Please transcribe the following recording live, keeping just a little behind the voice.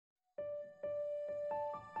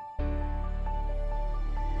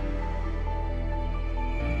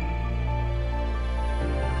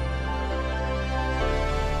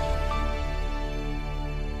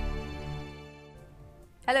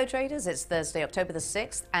Hello traders, it's Thursday, October the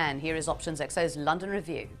 6th, and here is OptionsXO's London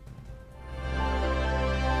Review.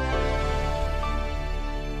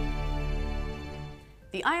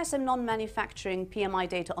 The ISM non-manufacturing PMI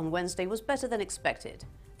data on Wednesday was better than expected.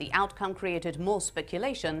 The outcome created more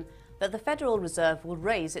speculation that the Federal Reserve will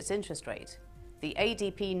raise its interest rate. The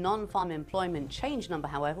ADP non-farm employment change number,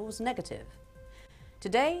 however, was negative.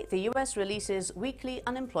 Today, the US releases weekly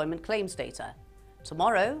unemployment claims data.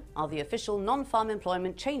 Tomorrow are the official non-farm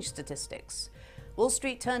employment change statistics. Wall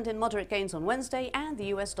Street turned in moderate gains on Wednesday and the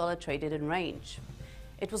US dollar traded in range.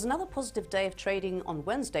 It was another positive day of trading on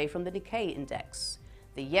Wednesday from the Nikkei index.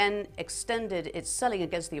 The yen extended its selling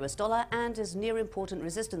against the US dollar and is near important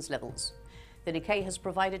resistance levels. The Nikkei has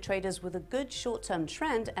provided traders with a good short-term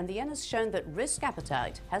trend, and the yen has shown that risk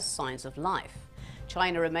appetite has signs of life.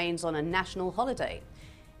 China remains on a national holiday.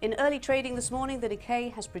 In early trading this morning, the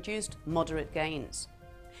Nikkei has produced moderate gains.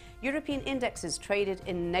 European indexes traded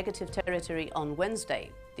in negative territory on Wednesday.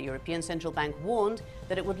 The European Central Bank warned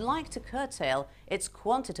that it would like to curtail its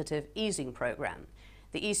quantitative easing program.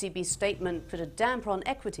 The ECB statement put a damper on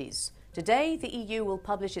equities. Today, the EU will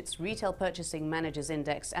publish its Retail Purchasing Managers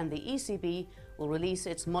Index, and the ECB will release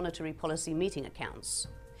its monetary policy meeting accounts.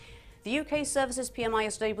 The UK services PMI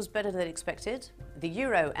yesterday was better than expected. The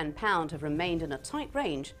euro and pound have remained in a tight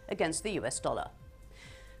range against the US dollar.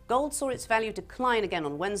 Gold saw its value decline again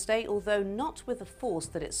on Wednesday, although not with the force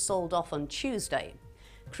that it sold off on Tuesday.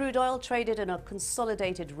 Crude oil traded in a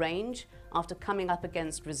consolidated range after coming up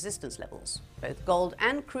against resistance levels. Both gold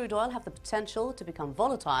and crude oil have the potential to become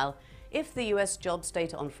volatile if the US jobs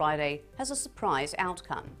data on Friday has a surprise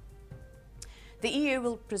outcome. The EU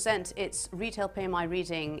will present its retail PMI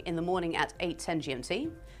reading in the morning at 8:10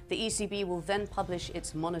 GMT. The ECB will then publish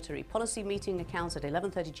its monetary policy meeting accounts at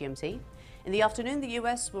 11:30 GMT. In the afternoon, the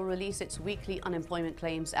US will release its weekly unemployment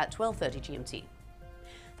claims at 12:30 GMT.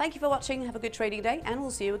 Thank you for watching, have a good trading day, and we'll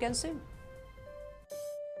see you again soon.